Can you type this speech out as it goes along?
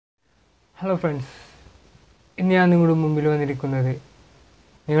Hello friends, ഇന്ന് ഞാൻ നിങ്ങളുടെ മുമ്പിൽ വന്നിരിക്കുന്നത്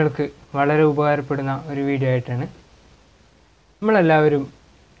നിങ്ങൾക്ക് വളരെ ഉപകാരപ്പെടുന്ന ഒരു വീഡിയോ ആയിട്ടാണ്. നമ്മളെല്ലാവരും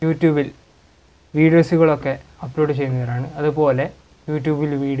യൂട്യൂബിൽ വീഡിയോസുകളൊക്കെ അപ്ലോഡ് ചെയ്യുന്നവരാണ്, അതുപോലെ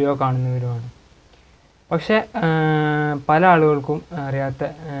യൂട്യൂബിൽ വീഡിയോ കാണുന്നവരുമാണ്. പക്ഷേ പല ആളുകൾക്കും അറിയാത്ത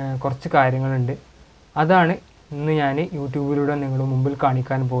കുറച്ച് കാര്യങ്ങളുണ്ട്. അതാണ് ഇന്ന് ഞാൻ യൂട്യൂബിലൂടെ നിങ്ങളുടെ മുമ്പിൽ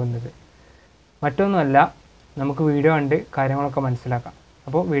കാണിക്കാൻ പോകുന്നത്. മറ്റൊന്നുമല്ല, നമുക്ക് വീഡിയോ കണ്ട് കാര്യങ്ങളൊക്കെ മനസ്സിലാക്കാം.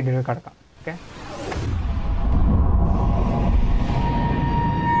 അപ്പോൾ വീഡിയോയിൽ കടക്കാം. ഓക്കെ,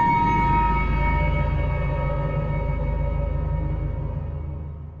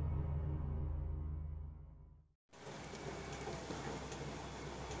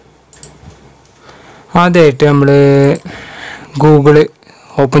 ആദ്യമായിട്ട് നമ്മൾ ഗൂഗിൾ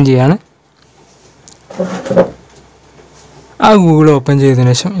ഓപ്പൺ ചെയ്യാണ്. ആ ഗൂഗിൾ ഓപ്പൺ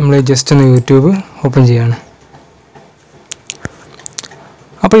ചെയ്തതിന് ശേഷം നമ്മൾ ജസ്റ്റ് ഒന്ന് യൂട്യൂബ് ഓപ്പൺ ചെയ്യാണ്.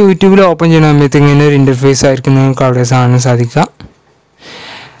 അപ്പോൾ യൂട്യൂബിൽ ഓപ്പൺ ചെയ്യുന്ന സമയത്ത് ഇങ്ങനെ ഒരു ഇൻ്റർഫേസ് ആയിരിക്കും നിങ്ങൾക്ക് അവിടെ കാണാൻ സാധിക്കുക.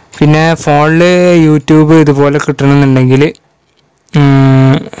 പിന്നെ ഫോണിൽ യൂട്യൂബ് ഇതുപോലെ കിട്ടണമെന്നുണ്ടെങ്കിൽ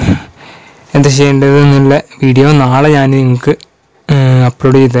എന്താ ചെയ്യേണ്ടതെന്നുള്ള വീഡിയോ നാളെ ഞാൻ നിങ്ങൾക്ക്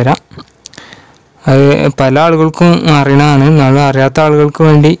അപ്ലോഡ് ചെയ്ത് തരാം. അത് പല ആളുകൾക്കും അറിയണതാണ്, നാളെ അറിയാത്ത ആളുകൾക്ക്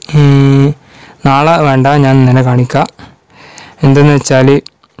വേണ്ടി നാളെ വേണ്ട, ഞാൻ ഇന്നലെ കാണിക്കാം. എന്തെന്ന് വെച്ചാൽ,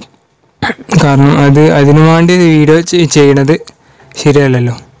 കാരണം അതിനു വേണ്ടി വീഡിയോ ചെയ്യണത്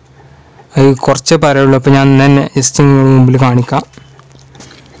ശരിയല്ലല്ലോ. അത് കുറച്ചേ പറയുള്ളൂ. അപ്പോൾ ഞാൻ തന്നെ ജസ്റ്റ് നിങ്ങളുടെ മുമ്പിൽ കാണിക്കാം.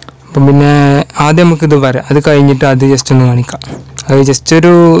 അപ്പം പിന്നെ ആദ്യം നമുക്കിത് വരാം, അത് കഴിഞ്ഞിട്ട് അത് ജസ്റ്റ് ഒന്ന് കാണിക്കാം. അത് ജസ്റ്റ്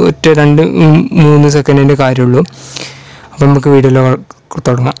ഒരു 2-3 സെക്കൻഡിൻ്റെ കാര്യമുള്ളൂ. അപ്പം നമുക്ക് വീഡിയോയിൽ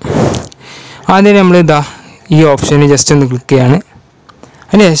തുടങ്ങാം. ആദ്യം നമ്മൾ ഈ ഓപ്ഷന് ജസ്റ്റ് ഒന്ന് ക്ലിക്ക് ചെയ്യാണ്.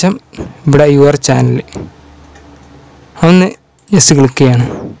 അതിനുശേഷം ഇവിടെ യുവർ ചാനൽ ഒന്ന് ജസ്റ്റ് ക്ലിക്ക് ചെയ്യാണ്.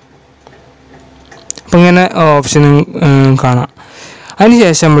 അപ്പം ഇങ്ങനെ ഓപ്ഷൻ കാണാം.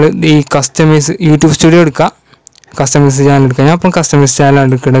 അതിനുശേഷം നമ്മൾ ഈ കസ്റ്റമൈസ് യൂട്യൂബ് സ്റ്റുഡിയോ എടുക്കുക, കസ്റ്റമൈസ് ചാനൽ എടുക്കുക. ഞാൻ അപ്പം കസ്റ്റമൈസ് ചാനലാണ്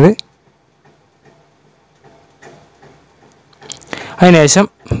എടുക്കുന്നത്. അതിനുശേഷം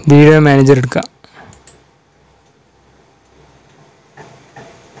വീഡിയോ മാനേജർ എടുക്കുക.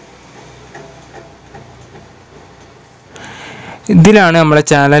 ഇതിലാണ് നമ്മുടെ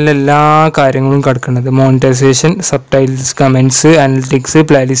ചാനലിലെ എല്ലാ കാര്യങ്ങളും കിടക്കുന്നത്. Monetisation, subtitles, comments, analytics,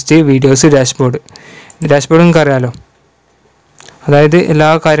 playlist, videos, dashboard. Dashboard നിങ്ങൾക്ക് അറിയാമല്ലോ. അതായത് എല്ലാ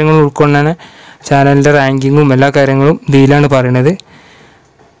കാര്യങ്ങളും ഉൾക്കൊണ്ടാണ് ചാനലിൻ്റെ റാങ്കിങ്ങും എല്ലാ കാര്യങ്ങളും ഇതിലാണ് പറയുന്നത്.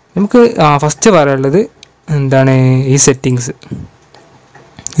 നമുക്ക് ഫസ്റ്റ് പറയാനുള്ളത് എന്താണ്, ഈ സെറ്റിങ്സ്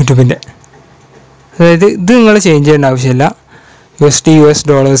യൂട്യൂബിൻ്റെ. അതായത് ഇത് നിങ്ങൾ ചേഞ്ച് ചെയ്യേണ്ട ആവശ്യമില്ല. US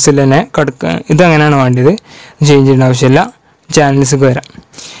ഡോളേഴ്സിൽ തന്നെ ഇതങ്ങനെയാണ് വേണ്ടത്, ചേഞ്ച് ചെയ്യേണ്ട ആവശ്യമില്ല. ചാനൽസൊക്കെ വരാം.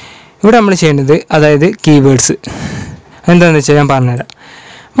 ഇവിടെ നമ്മൾ ചെയ്യേണ്ടത്, അതായത് കീവേഡ്സ് എന്താണെന്ന് വെച്ചാൽ ഞാൻ പറഞ്ഞുതരാം.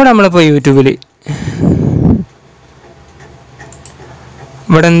 ഇവിടെ നമ്മളിപ്പോൾ യൂട്യൂബിൽ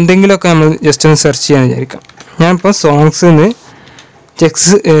ഇവിടെ എന്തെങ്കിലുമൊക്കെ നമ്മൾ ജസ്റ്റ് ഒന്ന് സെർച്ച് ചെയ്യാൻ വിചാരിക്കാം. ഞാനിപ്പോൾ സോങ്സ് എന്ന്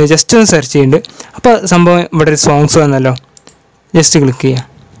ജസ്റ്റ് ഒന്ന് സെർച്ച് ചെയ്യുന്നുണ്ട്. അപ്പോൾ സംഭവം ഇവിടെ ഒരു സോങ്സ് വന്നല്ലോ, ജസ്റ്റ് ക്ലിക്ക് ചെയ്യാം.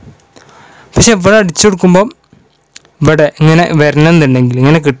 പക്ഷെ ഇവിടെ അടിച്ചു കൊടുക്കുമ്പം ഇവിടെ ഇങ്ങനെ വരണമെന്നുണ്ടെങ്കിൽ,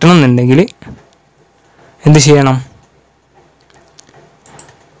 ഇങ്ങനെ കിട്ടണമെന്നുണ്ടെങ്കിൽ എന്ത് ചെയ്യണം?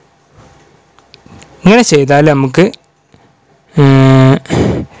 ഇങ്ങനെ ചെയ്താൽ നമുക്ക്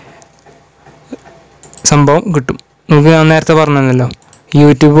സംഭവം കിട്ടും. നമുക്ക് ഞാൻ നേരത്തെ പറഞ്ഞല്ലോ,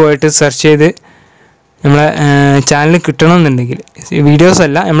 യൂട്യൂബുമായിട്ട് സെർച്ച് ചെയ്ത് നമ്മളെ ചാനൽ കിട്ടണമെന്നുണ്ടെങ്കിൽ, വീഡിയോസ്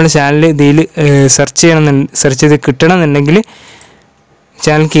അല്ല, നമ്മുടെ ചാനൽ ഇതിൽ സെർച്ച് ചെയ്ത് കിട്ടണമെന്നുണ്ടെങ്കിൽ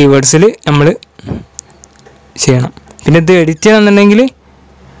ചാനൽ കീവേഡ്സിൽ നമ്മൾ ചെയ്യണം. പിന്നെ ഇത് എഡിറ്റ് ചെയ്യണമെന്നുണ്ടെങ്കിൽ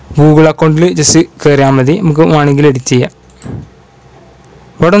ഗൂഗിൾ അക്കൗണ്ടിൽ ജസ്റ്റ് കയറിയാൽ മതി, നമുക്ക് വേണമെങ്കിൽ എഡിറ്റ് ചെയ്യാം.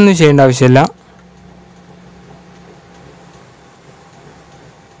 ഇവിടെ ഒന്നും ചെയ്യേണ്ട ആവശ്യമില്ല.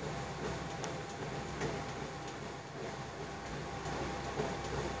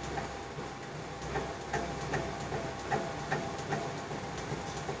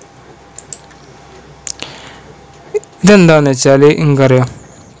 ഇതെന്താണെന്ന് വെച്ചാൽ നിങ്ങൾക്കറിയാം,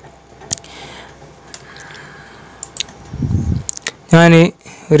 ഞാൻ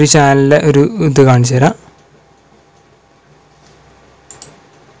ഒരു ചാനലിലെ ഒരു ഇത് കാണിച്ചു തരാം.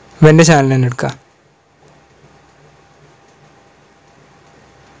 എൻ്റെ ചാനൽ തന്നെ എടുക്കാം.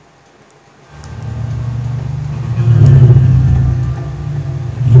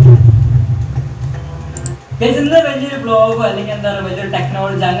 വലിയൊരു ബ്ലോഗോ അല്ലെങ്കിൽ എന്താണ് വലിയൊരു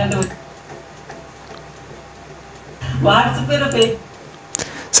ടെക്നോളജി അങ്ങനത്തെ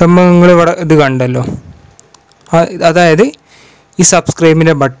സംഭവങ്ങൾ ഇവിടെ ഇത് കണ്ടല്ലോ. അതായത് ഈ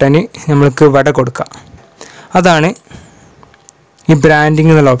സബ്സ്ക്രൈബിൻ്റെ ബട്ടന് നമ്മൾക്ക് ഇവിടെ കൊടുക്കാം. അതാണ് ഈ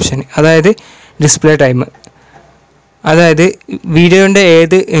ബ്രാൻഡിങ് എന്നുള്ള ഓപ്ഷൻ. അതായത് ഡിസ്പ്ലേ ടൈം, അതായത് വീഡിയോൻ്റെ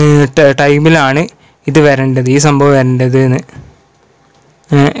ഏത് ടൈമിലാണ് ഇത് വരേണ്ടത്, ഈ സംഭവം വരേണ്ടത് എന്ന്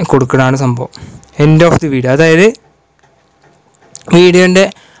കൊടുക്കുന്നതാണ് സംഭവം. എൻഡ് ഓഫ് ദി വീഡിയോ, അതായത് വീഡിയോൻ്റെ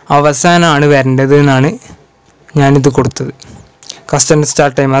അവസാനമാണ് വരേണ്ടത് എന്നാണ് ഞാനിത് കൊടുത്തത്. കസ്റ്റം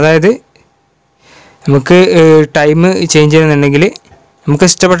സ്റ്റാർട്ട് ടൈം, അതായത് നമുക്ക് ടൈം ചേഞ്ച് ചെയ്യണമെന്നുണ്ടെങ്കിൽ, നമുക്ക്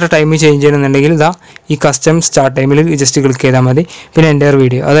ഇഷ്ടപ്പെട്ട ടൈം ചേഞ്ച് ചെയ്യണമെന്നുണ്ടെങ്കിൽ ഇതാ ഈ കസ്റ്റം സ്റ്റാർട്ട് ടൈമിൽ ജസ്റ്റ് ക്ലിക്ക് ചെയ്താൽ മതി. പിന്നെ എൻ്റയർ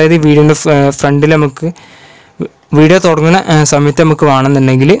വീഡിയോ, അതായത് വീഡിയോൻ്റെ ഫ്രണ്ടിൽ നമുക്ക് വീഡിയോ തുടങ്ങുന്ന സമയത്ത് നമുക്ക്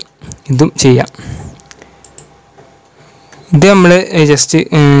വേണമെന്നുണ്ടെങ്കിൽ ഇതും ചെയ്യാം. ഇത് നമ്മൾ ജസ്റ്റ്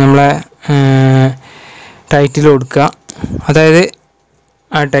നമ്മളെ ടൈറ്റിൽ കൊടുക്കുക, അതായത്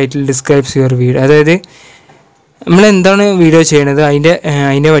ആ ടൈറ്റിൽ ഡിസ്ക്രൈബ്സ് യുവർ വീഡിയോ, അതായത് നമ്മൾ എന്താണ് വീഡിയോ ചെയ്യണത്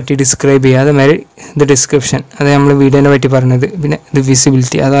അതിനെ പറ്റി ഡിസ്ക്രൈബ് ചെയ്യുക. അതേമാതിരി ഇത് ഡിസ്ക്രിപ്ഷൻ, അതായത് നമ്മൾ വീഡിയോനെ പറ്റി പറഞ്ഞത്. പിന്നെ ഇത്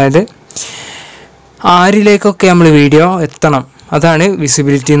വിസിബിലിറ്റി, അതായത് ആരിലേക്കൊക്കെ നമ്മൾ വീഡിയോ എത്തണം, അതാണ്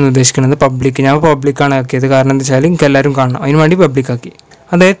വിസിബിലിറ്റി എന്ന് ഉദ്ദേശിക്കുന്നത്. പബ്ലിക്, ഞാൻ പബ്ലിക്കാണ് ആക്കിയത്, കാരണം എന്താ വെച്ചാൽ എനിക്ക് എല്ലാവരും കാണണം, അതിന് വേണ്ടി പബ്ലിക്കാക്കി.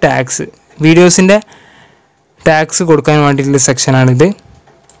 അതായത് ടാഗ്സ്, വീഡിയോസിൻ്റെ ടാഗ്സ് കൊടുക്കാൻ വേണ്ടിയിട്ടുള്ള സെക്ഷനാണിത്.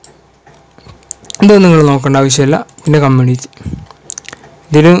 ഇതൊന്നും നിങ്ങൾ നോക്കേണ്ട ആവശ്യമില്ല. പിന്നെ കമ്മ്യൂണിറ്റി,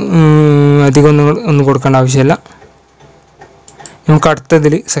 ഇതിൽ അധികം ഒന്നും കൊടുക്കേണ്ട ആവശ്യമില്ല. നമുക്ക്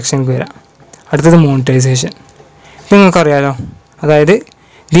അടുത്തതിൽ സെക്ഷനിലേക്ക് വരാം. അടുത്തത് മോണിറ്റൈസേഷൻ. ഇത് നിങ്ങൾക്കറിയാലോ, അതായത്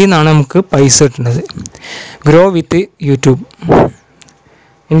ഇതിൽ നിന്നാണ് നമുക്ക് പൈസ കിട്ടുന്നത്. ഗ്രോ വിത്ത് യൂട്യൂബ്,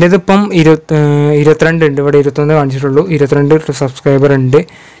 എൻ്റേത് ഇപ്പം 22 ഉണ്ട്. ഇവിടെ 21 കാണിച്ചിട്ടുള്ളൂ. 22 സബ്സ്ക്രൈബർ ഉണ്ട്.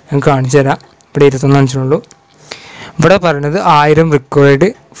 ഞങ്ങൾക്ക് കാണിച്ചു തരാം. ഇവിടെ 21 കാണിച്ചിട്ടുള്ളൂ. ഇവിടെ പറയുന്നത് 1000 required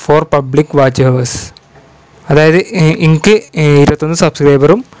for public watch hours, അതായത് എനിക്ക് 21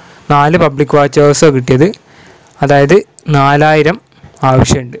 സബ്സ്ക്രൈബറും 4 പബ്ലിക് വാച്ച് ഹവേഴ്സാണ് കിട്ടിയത്. അതായത് 4000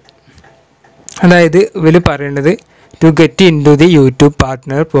 ആവശ്യമുണ്ട്. അതായത് ഇവർ പറയേണ്ടത് to get in to the YouTube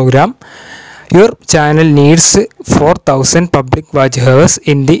partner programme your channel needs 4000 public watch hours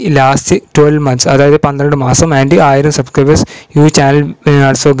in the last 12 months, അതായത് 12 മാസം, and 1000 subscribers U channel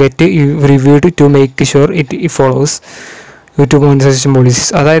also get reviewed to make sure it follows YouTube monetisation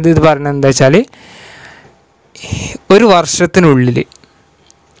policies. അതായത് ഇത് പറയുന്നത് എന്താ വെച്ചാൽ, ഒരു വർഷത്തിനുള്ളിൽ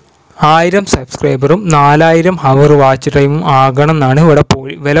 1000 സബ്സ്ക്രൈബറും 4000 hour watch ടൈമും ആകണം എന്നാണ് ഇവിടെ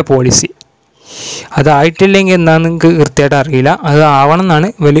വില പോളിസി. അതായിട്ടില്ലെങ്കിൽ എന്താണെന്ന് നിങ്ങൾക്ക് കൃത്യമായിട്ട് അറിയില്ല. അത് ആവണം എന്നാണ്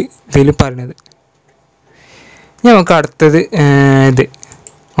ഇതിൽ പറയുന്നത്. നമുക്ക് അടുത്തത് ഇത്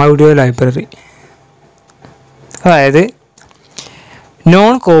ഓഡിയോ ലൈബ്രറി, അതായത്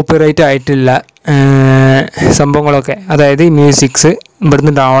നോൺ കോപ്പിറൈറ്റ് ആയിട്ടുള്ള സംഭവങ്ങളൊക്കെ, അതായത് മ്യൂസിക്സ്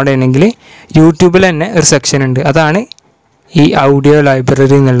ഇവിടുന്ന് ഡൗൺലോഡ് ചെയ്യണമെങ്കിൽ യൂട്യൂബിൽ തന്നെ ഒരു സെക്ഷൻ ഉണ്ട്. അതാണ് ഈ ഓഡിയോ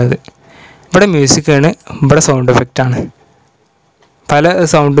ലൈബ്രറി എന്നുള്ളത്. ഇവിടെ മ്യൂസിക്കാണ്, ഇവിടെ സൗണ്ട് എഫക്റ്റാണ്. പല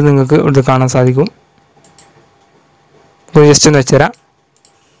സൗണ്ട് നിങ്ങൾക്ക് ഇവിടെ കാണാൻ സാധിക്കും. ജസ്റ്റ് ഒന്ന് വെച്ചുതരാം.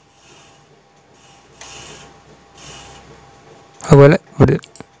 അതുപോലെ ഇവിടെ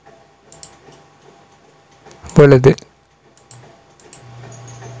അതുപോലെ ഇത്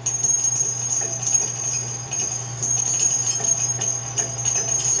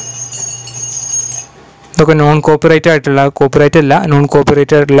ഇതൊക്കെ നോൺ കോപ്പിറൈറ്റ് ആയിട്ടുള്ള, കോപ്പിറൈറ്റ് അല്ല, നോൺ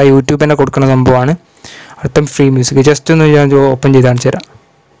കോപ്പിറൈറ്റ് ആയിട്ടുള്ള യൂട്യൂബ് തന്നെ കൊടുക്കുന്ന സംഭവമാണ്. അടുത്ത ഫ്രീ മ്യൂസിക്, ജസ്റ്റ് ഒന്ന് ഞാൻ ഓപ്പൺ ചെയ്ത് കാണിച്ചു തരാം.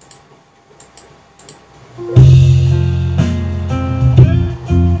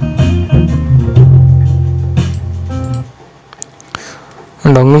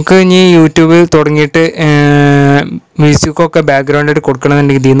 ഉണ്ടോ? നിങ്ങൾക്ക് ഇനി യൂട്യൂബ് തുടങ്ങിയിട്ട് മ്യൂസിക്കൊക്കെ ബാക്ക്ഗ്രൗണ്ടായിട്ട്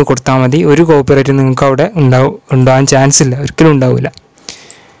കൊടുക്കണമെന്നുണ്ടെങ്കിൽ ഇതിൽ നിന്ന് കൊടുത്താൽ മതി. ഒരു കോപ്പിറൈറ്റ് നിങ്ങൾക്ക് അവിടെ ഉണ്ടാവാൻ ചാൻസ് ഇല്ല, ഒരിക്കലും ഉണ്ടാവില്ല.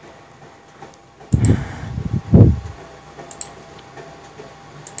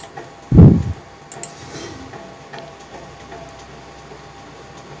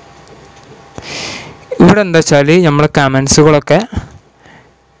 ഇവിടെ എന്താ വെച്ചാൽ നമ്മളെ കമൻസുകളൊക്കെ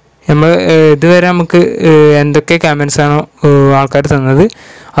നമ്മൾ ഇതുവരെ നമുക്ക് എന്തൊക്കെ കമൻസാണോ ആൾക്കാർ തന്നത്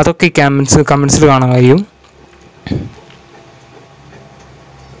അതൊക്കെ ഈ കമൻസിൽ കാണാൻ കഴിയും.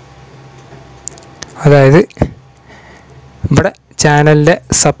 അതായത് ഇവിടെ ചാനലിൻ്റെ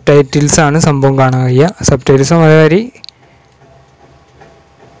സബ് ടൈറ്റിൽസാണ് സംഭവം കാണാൻ കഴിയുക. സബ് ടൈറ്റിൽസും അതേമാതിരി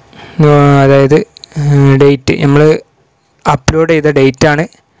അതായത് ഡേറ്റ്, നമ്മൾ അപ്ലോഡ് ചെയ്ത ഡേറ്റാണ്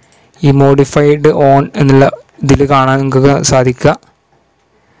ഈ മോഡിഫൈഡ് ഓൺ എന്നുള്ള ഇതിൽ കാണാൻ നിങ്ങൾക്ക് സാധിക്കുക.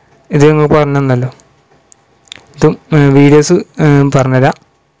 ഇത് നിങ്ങൾക്ക് പറഞ്ഞു തന്നല്ലോ. ഇതും വീഡിയോസ് പറഞ്ഞുതരാം.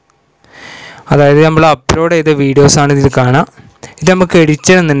 അതായത് നമ്മൾ അപ്ലോഡ് ചെയ്ത വീഡിയോസാണ് ഇതിൽ കാണുക. ഇത് നമുക്ക് എഡിറ്റ്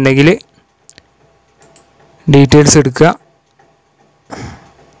ചെയ്യണമെന്നുണ്ടെങ്കിൽ ഡീറ്റെയിൽസ് എടുക്കുക.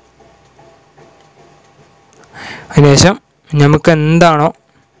 അതിനുശേഷം നമുക്ക് എന്താണോ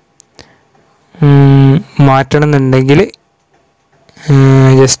മാറ്റണം എന്നുണ്ടെങ്കിൽ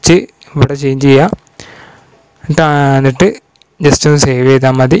ജസ്റ്റ് ഇവിടെ ചേഞ്ച് ചെയ്യുക. എന്നിട്ട് ജസ്റ്റ് ഒന്ന് സേവ്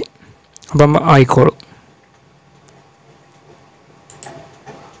ചെയ്താൽ മതി. അപ്പം ആയിക്കോളും.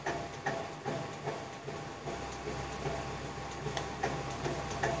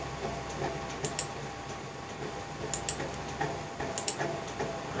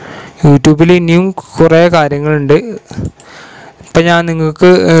 യൂട്യൂബിൽ ഇനിയും കുറേ കാര്യങ്ങളുണ്ട്. ഇപ്പം ഞാൻ നിങ്ങൾക്ക്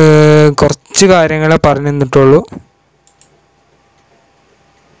കുറച്ച് കാര്യങ്ങളെ പറഞ്ഞു തന്നിട്ടുള്ളൂ.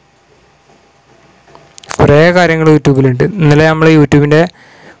 കുറേ കാര്യങ്ങൾ യൂട്യൂബിലുണ്ട്. ഇന്നലെ നമ്മൾ യൂട്യൂബിൽ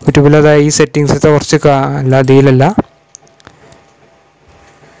അതായത് ഈ സെറ്റിങ്സത്തെ കുറച്ച് അല്ല അതിലല്ല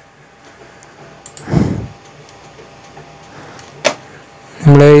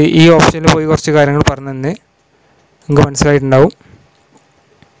നമ്മൾ ഈ ഓപ്ഷനിൽ പോയി കുറച്ച് കാര്യങ്ങൾ പറഞ്ഞു തന്നെ നിങ്ങൾക്ക് മനസ്സിലായിട്ടുണ്ടാവും.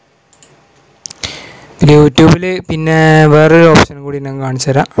 പിന്നെ യൂട്യൂബിൽ പിന്നെ വേറൊരു ഓപ്ഷനും കൂടി ഞാൻ കാണിച്ചു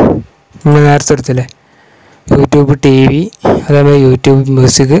തരാം. നമ്മൾ നേരത്തെ എടുത്തില്ലേ യൂട്യൂബ് TV, അതേപോലെ യൂട്യൂബ്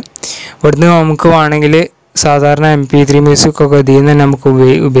മ്യൂസിക്. ഇവിടുന്ന് നമുക്ക് വേണമെങ്കിൽ സാധാരണ MP3 മ്യൂസിക്കൊക്കെ ഇതിൽ നിന്ന് തന്നെ നമുക്ക്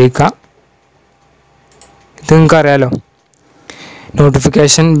ഉപയോഗിക്കാം. ഇത് നിങ്ങൾക്ക് അറിയാലോ,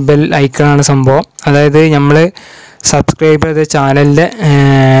 നോട്ടിഫിക്കേഷൻ ബെൽ ഐക്കണാണ് സംഭവം. അതായത് നമ്മൾ സബ്സ്ക്രൈബ് ചെയ്ത ചാനലിൻ്റെ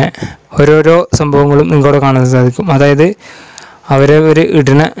ഓരോരോ സംഭവങ്ങളും നിങ്ങൾക്കവിടെ കാണാൻ സാധിക്കും. അതായത് അവരവർ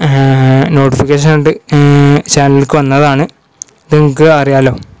ഇടുന്ന നോട്ടിഫിക്കേഷൻ ഉണ്ട് ചാനലിലേക്ക് വന്നതാണ്. ഇത് നിങ്ങൾക്ക്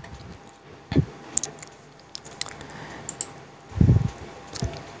അറിയാലോ.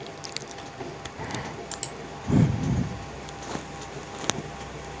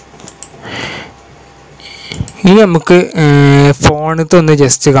 ഇനി നമുക്ക് ഫോണിലത്തെ ഒന്ന്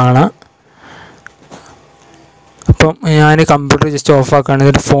ജസ്റ്റ് കാണാം. അപ്പം ഞാൻ കമ്പ്യൂട്ടർ ജസ്റ്റ് ഓഫാക്കുകയാണ്.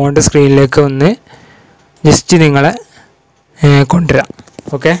 എന്നിട്ട് ഫോണിൻ്റെ സ്ക്രീനിലേക്ക് ഒന്ന് ജസ്റ്റ് നിങ്ങളെ കൊണ്ടുവരാം.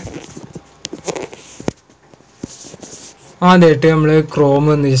 ഓക്കെ, ആദ്യമായിട്ട് നമ്മൾ ക്രോം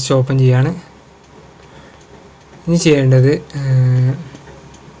ഒന്ന് ജസ്റ്റ് ഓപ്പൺ ചെയ്യാണ്. ഇനി ചെയ്യേണ്ടത്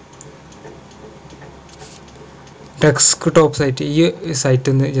ഡെസ്ക് ടോപ്പ് സൈറ്റ്, ഈ സൈറ്റ്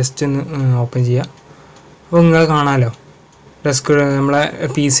ഒന്ന് ജസ്റ്റ് ഒന്ന് ഓപ്പൺ ചെയ്യാം. അപ്പോൾ നിങ്ങൾ കാണാമല്ലോ, നമ്മളെ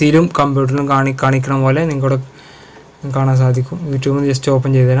PC-യിലും കമ്പ്യൂട്ടറിലും കാണിക്കണ പോലെ നിങ്ങൾക്കിവിടെ കാണാൻ സാധിക്കും. യൂട്യൂബിൽ ജസ്റ്റ്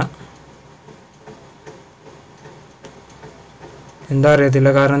ഓപ്പൺ ചെയ്ത് തരാം. എന്താ അറിയത്തില്ല,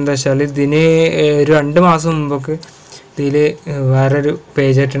 കാരണം എന്താ വെച്ചാൽ ഇതിന് ഒരു 2 മാസം മുമ്പൊക്കെ ഇതിൽ വേറൊരു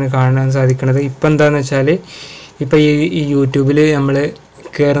പേജായിട്ടാണ് കാണാൻ സാധിക്കുന്നത്. ഇപ്പം എന്താണെന്ന് വെച്ചാൽ ഇപ്പം ഈ യൂട്യൂബിൽ നമ്മൾ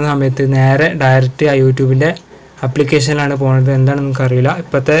കയറുന്ന സമയത്ത് നേരെ ഡയറക്റ്റ് ആ യൂട്യൂബിൻ്റെ ആപ്ലിക്കേഷനിലാണ് പോകുന്നത്. എന്താണെന്ന് നമുക്കറിയില്ല,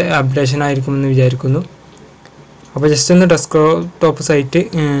 ഇപ്പോഴത്തെ അപ്ഡേഷൻ ആയിരിക്കുമെന്ന് വിചാരിക്കുന്നു. അപ്പോൾ ജസ്റ്റ് ഒന്ന് ഡെസ്ക്ടോപ്പ് സൈറ്റ്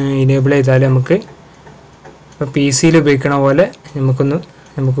ഇനേബിൾ ചെയ്താൽ നമുക്ക് ഇപ്പോൾ PC-യിൽ ഉപയോഗിക്കണ പോലെ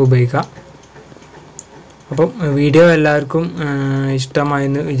നമുക്ക് ഉപയോഗിക്കാം. അപ്പം വീഡിയോ എല്ലാവർക്കും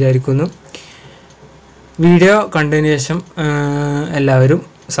ഇഷ്ടമായെന്ന് വിചാരിക്കുന്നു. വീഡിയോ കണ്ടതിന് ശേഷം എല്ലാവരും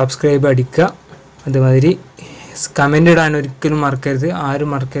സബ്സ്ക്രൈബ് അടിക്കുക. അതുമാതിരി കമൻ്റ് ഇടാൻ ഒരിക്കലും മറക്കരുത്,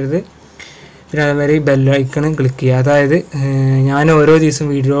 ആരും മറക്കരുത്. പിന്നെ അതുമാതിരി ബെല്ലൈക്കണും ക്ലിക്ക് ചെയ്യുക. അതായത് ഞാൻ ഓരോ ദിവസം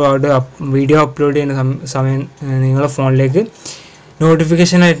വീഡിയോ അപ്ലോഡ് ചെയ്യുന്ന സമയം നിങ്ങളുടെ ഫോണിലേക്ക്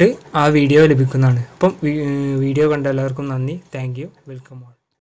നോട്ടിഫിക്കേഷനായിട്ട് ആ വീഡിയോ ലഭിക്കുന്നതാണ്. അപ്പം വീഡിയോ കണ്ട എല്ലാവർക്കും നന്ദി. Thank you. Welcome all.